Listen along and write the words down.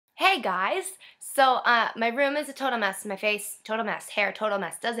Hey guys! So, my room is a total mess, my face, total mess, hair, total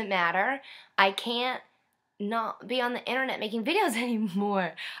mess, doesn't matter. I can't not be on the internet making videos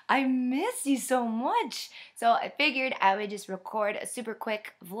anymore. I miss you so much. So I figured I would just record a super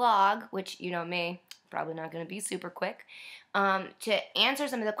quick vlog, which, you know me, probably not going to be super quick, to answer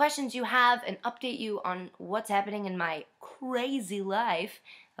some of the questions you have and update you on what's happening in my crazy life,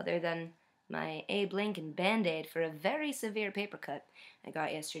 other than my Abe Lincoln Band-Aid for a very severe paper cut I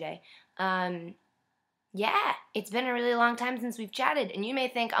got yesterday. Yeah, it's been a really long time since we've chatted, and you may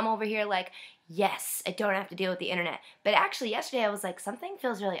think I'm over here like, yes, I don't have to deal with the internet. But actually, yesterday I was like, something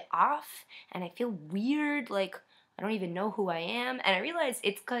feels really off, and I feel weird, like, I don't even know who I am, and I realized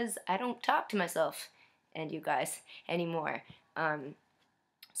it's because I don't talk to myself and you guys anymore.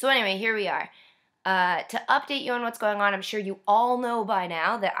 So anyway, here we are. To update you on what's going on, I'm sure you all know by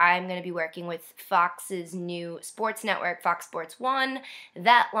now that I'm going to be working with Fox's new sports network, Fox Sports 1.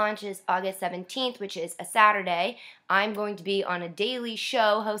 That launches August 17th, which is a Saturday. I'm going to be on a daily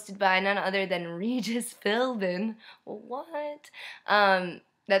show hosted by none other than Regis Philbin. What? That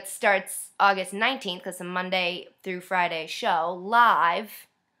starts August 19th, because it's a Monday through Friday show, live,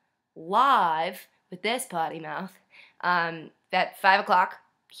 with this potty mouth, at 5 o'clock.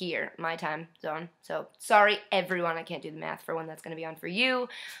 Here, my time zone. So, sorry everyone, I can't do the math for when that's going to be on for you.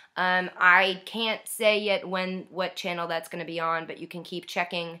 I can't say yet what channel that's going to be on, but you can keep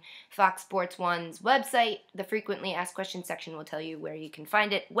checking Fox Sports 1's website. The frequently asked questions section will tell you where you can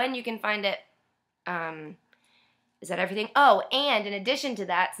find it, when you can find it. Is that everything? Oh, and in addition to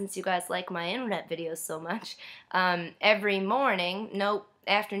that, since you guys like my internet videos so much, every morning,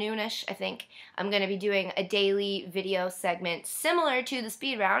 afternoonish, I think, I'm going to be doing a daily video segment similar to the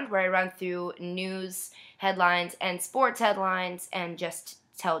speed round, where I run through news headlines and sports headlines and just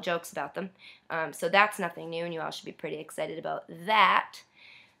tell jokes about them. So that's nothing new, and you all should be pretty excited about that.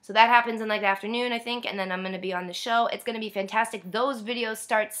 So that happens in like the afternoon, I think, and then I'm going to be on the show. It's going to be fantastic. Those videos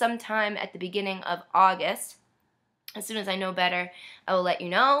start sometime at the beginning of August. As soon as I know better, I will let you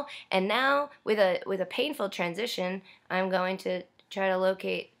know. And now, with a painful transition, I'm going to try to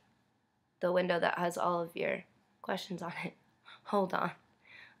locate the window that has all of your questions on it. Hold on.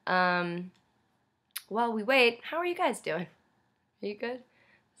 While we wait, how are you guys doing? Are you good?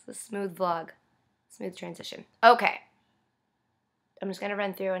 It's a smooth vlog. Smooth transition. Okay. I'm just going to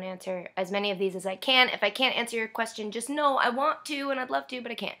run through and answer as many of these as I can. If I can't answer your question, just know I want to and I'd love to,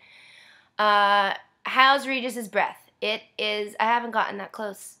 but I can't. How's Regis's breath? It is, I haven't gotten that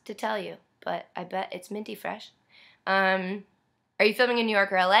close to tell you, but I bet it's minty fresh. Are you filming in New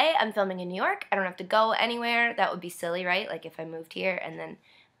York or LA? I'm filming in New York. I don't have to go anywhere. That would be silly, right? Like if I moved here and then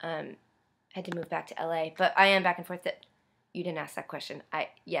had to move back to LA. But I am back and forth. You didn't ask that question.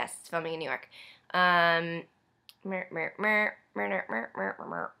 Yes, it's filming in New York.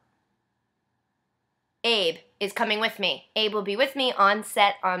 Abe is coming with me. Abe will be with me on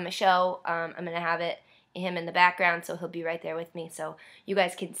set on my show. I'm going to have him in the background, so he'll be right there with me, so you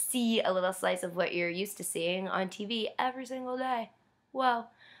guys can see a little slice of what you're used to seeing on TV every single day. Whoa.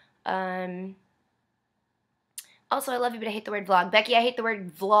 Also, I love you, but I hate the word vlog. Becky, I hate the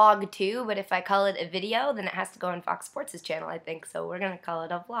word vlog too, but if I call it a video, then it has to go on Fox Sports' channel, I think, so we're going to call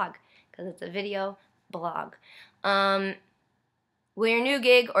it a vlog, because it's a video blog. Will your new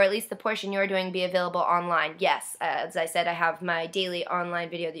gig, or at least the portion you're doing, be available online? Yes. As I said, I have my daily online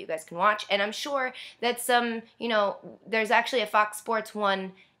video that you guys can watch, and I'm sure that there's actually a Fox Sports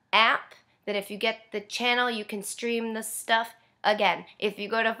 1 app that if you get the channel, you can stream the stuff. Again, if you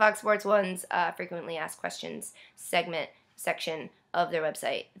go to Fox Sports 1's frequently asked questions section of their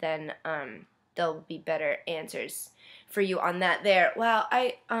website, then there'll be better answers for you on that there. Wow,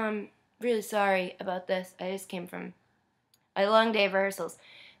 I'm really sorry about this. I just came from a long day of rehearsals,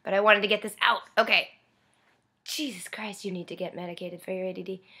 but I wanted to get this out. Okay. Jesus Christ, you need to get medicated for your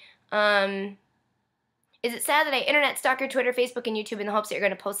ADD. Is it sad that I internet stalk your Twitter, Facebook, and YouTube in the hopes that you're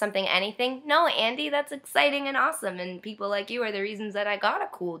going to post something, anything? No, Andy, that's exciting and awesome, and people like you are the reasons that I got a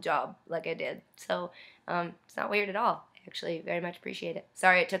cool job like I did. So, it's not weird at all. I actually very much appreciate it.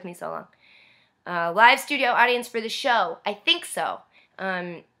 Sorry it took me so long. Live studio audience for the show. I think so.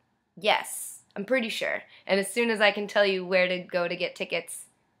 Yes. I'm pretty sure. And as soon as I can tell you where to go to get tickets,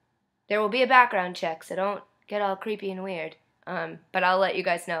 there will be a background check, so don't get all creepy and weird. But I'll let you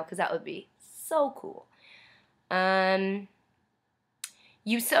guys know, because that would be so cool.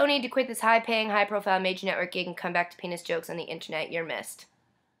 You so need to quit this high-paying, high-profile major network gig and come back to penis jokes on the internet. You're missed.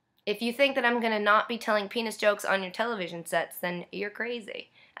 If you think that I'm going to not be telling penis jokes on your television sets, then you're crazy.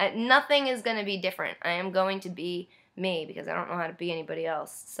 Nothing is going to be different. I am going to be me, because I don't know how to be anybody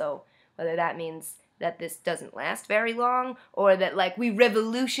else. So whether that means that this doesn't last very long, or that, like, we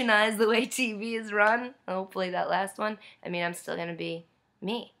revolutionize the way TV is run. Hopefully that last one. I mean, I'm still gonna be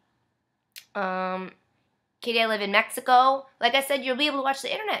me. Katie, I live in Mexico. Like I said, you'll be able to watch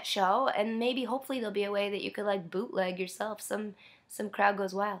the internet show, and maybe, hopefully, there'll be a way that you could, like, bootleg yourself. Some crowd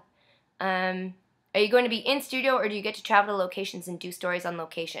goes wild. Are you going to be in studio, or do you get to travel to locations and do stories on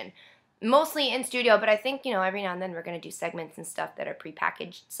location? Mostly in studio, but I think, every now and then we're going to do segments and stuff that are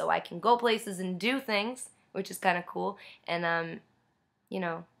prepackaged so I can go places and do things, which is kind of cool. And,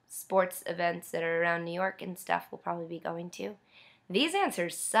 sports events that are around New York and stuff we'll probably be going to. These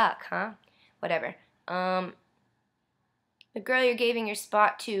answers suck, huh? Whatever. The girl you're giving your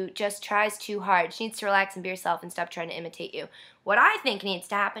spot to just tries too hard. She needs to relax and be herself and stop trying to imitate you. What I think needs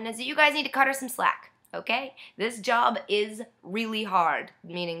to happen is that you guys need to cut her some slack, okay? This job is really hard,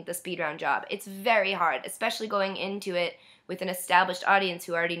 meaning the speed round job. It's very hard, especially going into it with an established audience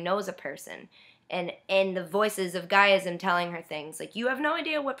who already knows a person. And the voices of guyism telling her things. Like, you have no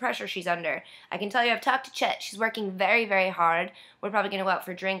idea what pressure she's under. I can tell you, I've talked to Chet. She's working very, very hard. We're probably going to go out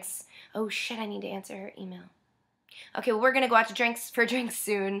for drinks. Oh, shit, I need to answer her email. Okay, well, we're going to go out to drinks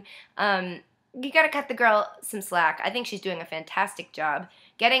soon. You got to cut the girl some slack. I think she's doing a fantastic job.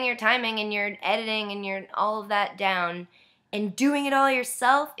 Getting your timing and your editing and your all of that down and doing it all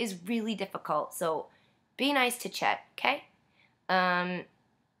yourself is really difficult. So be nice to Chet, okay?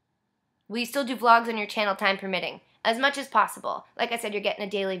 We still do vlogs on your channel, time permitting, as much as possible. Like I said, you're getting a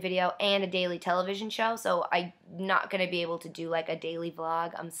daily video and a daily television show, so I'm not going to be able to do, like, a daily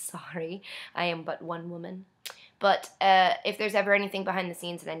vlog. I'm sorry. I am but one woman. But if there's ever anything behind the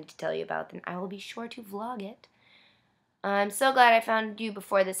scenes that I need to tell you about, then I will be sure to vlog it. I'm so glad I found you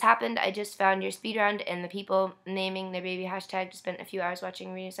before this happened. I just found your speed round and the people naming their baby hashtag. Just spent a few hours watching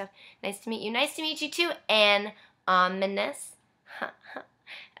and reading stuff. Nice to meet you. Nice to meet you too, Ann Ominous.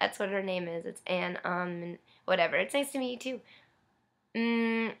 That's what her name is. It's Ann whatever. It's nice to meet you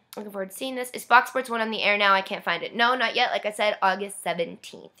too. Looking forward to seeing this. Is Fox Sports 1 on the air now? I can't find it. No, not yet. Like I said, August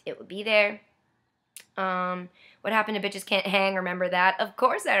 17th. It will be there. What happened to Bitches Can't Hang? Remember that? Of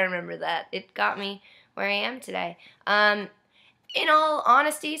course I remember that. It got me where I am today. In all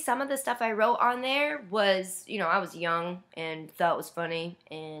honesty, some of the stuff I wrote on there was, I was young and thought it was funny,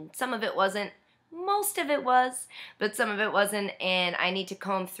 and some of it wasn't. Most of it was, but some of it wasn't, and I need to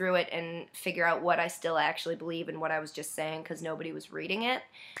comb through it and figure out what I still actually believe and what I was just saying because nobody was reading it.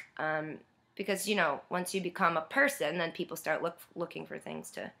 Because, once you become a person, then people start looking for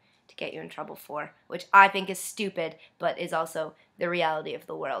things to get you in trouble for, which I think is stupid, but is also the reality of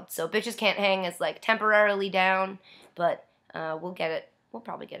the world. So Bitches Can't Hang is, like, temporarily down, but we'll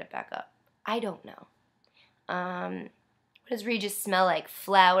probably get it back up. I don't know. What does Regis smell like?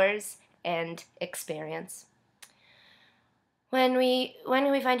 Flowers and experience. When can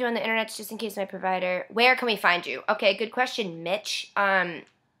we find you on the internet, just in case my provider? Where can we find you? Okay, good question, Mitch.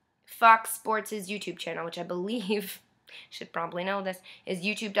 Fox Sports' YouTube channel, which I believe should probably know this, is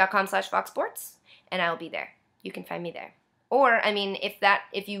youtube.com/foxsports, and I'll be there. You can find me there. Or, I mean,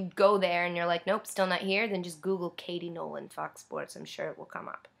 if you go there and you're like, nope, still not here, then just Google Katie Nolan Fox Sports. I'm sure it will come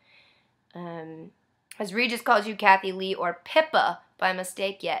up. Has Regis called you Kathy Lee or Pippa by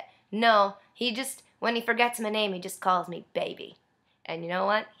mistake yet? No, when he forgets my name, he just calls me baby. And you know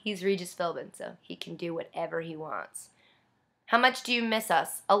what? He's Regis Philbin, so he can do whatever he wants. How much do you miss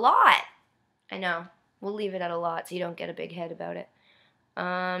us? A lot. I know. We'll leave it at a lot so you don't get a big head about it.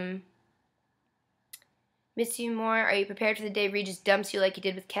 Miss you more. Are you prepared for the day Regis dumps you like he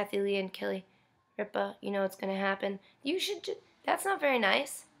did with Kathy Lee and Kelly Ripa? You know what's going to happen. You should that's not very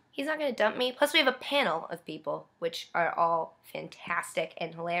nice. He's not going to dump me. Plus we have a panel of people, which are all fantastic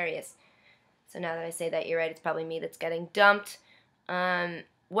and hilarious. So now that I say that, you're right. It's probably me that's getting dumped.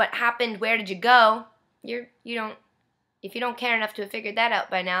 What happened? Where did you go? If you don't care enough to have figured that out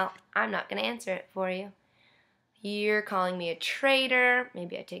by now, I'm not going to answer it for you. You're calling me a traitor.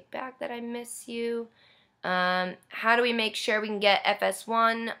 Maybe I take back that I miss you. How do we make sure we can get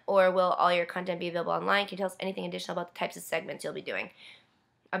FS1, or will all your content be available online? Can you tell us anything additional about the types of segments you'll be doing?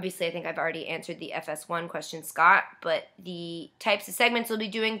 Obviously, I think I've already answered the FS1 question, Scott, but the types of segments we'll be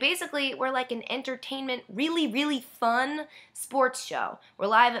doing, basically, we're like an entertainment, really, really fun sports show. We're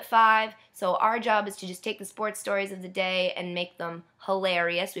live at 5, so our job is to just take the sports stories of the day and make them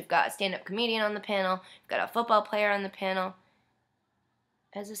hilarious. We've got a stand-up comedian on the panel. We've got a football player on the panel.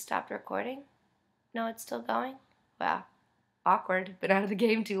 Has it stopped recording? No, it's still going? Wow. Awkward. Been out of the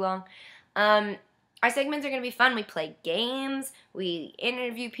game too long. Our segments are going to be fun. We play games. We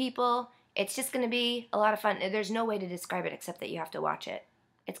interview people. It's just going to be a lot of fun. There's no way to describe it except that you have to watch it.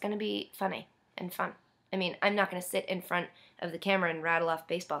 It's going to be funny and fun. I mean, I'm not going to sit in front of the camera and rattle off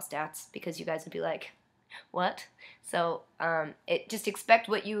baseball stats because you guys would be like, what? So just expect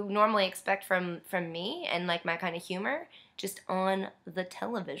what you normally expect from me and like my kind of humor, just on the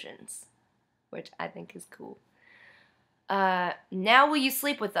televisions, which I think is cool. Now will you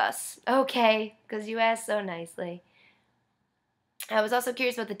sleep with us? Okay, because you asked so nicely. I was also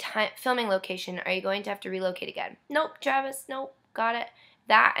curious about the filming location. Are you going to have to relocate again? Nope, Travis. Nope. Got it.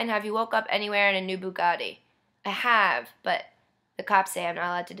 That, and have you woke up anywhere in a new Bugatti? I have, but the cops say I'm not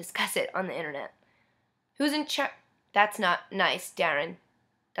allowed to discuss it on the internet. Who's in charge? That's not nice, Darren.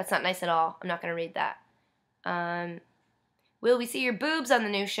 That's not nice at all. I'm not going to read that. Will we see your boobs on the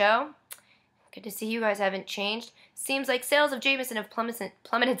new show? Good to see you guys haven't changed. Seems like sales of Jameson have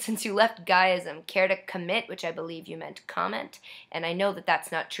plummeted since you left Guyism. Care to commit, which I believe you meant comment. And I know that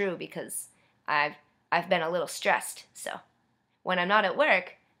that's not true because I've been a little stressed. So when I'm not at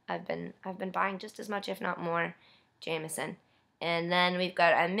work, I've been buying just as much, if not more, Jameson. And then we've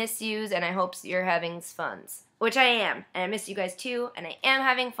got I miss yous and I hope you're having fun, which I am. And I miss you guys too, and I am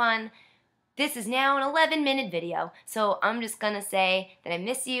having fun. This is now an 11-minute video, so I'm just going to say that I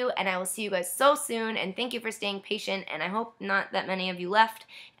miss you, and I will see you guys so soon, and thank you for staying patient, and I hope not that many of you left,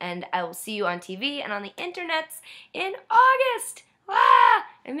 and I will see you on TV and on the internets in August! Ah!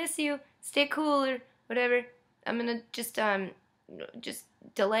 I miss you. Stay cool or whatever. I'm going to just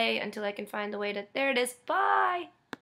delay until I can find the way to... There it is. Bye!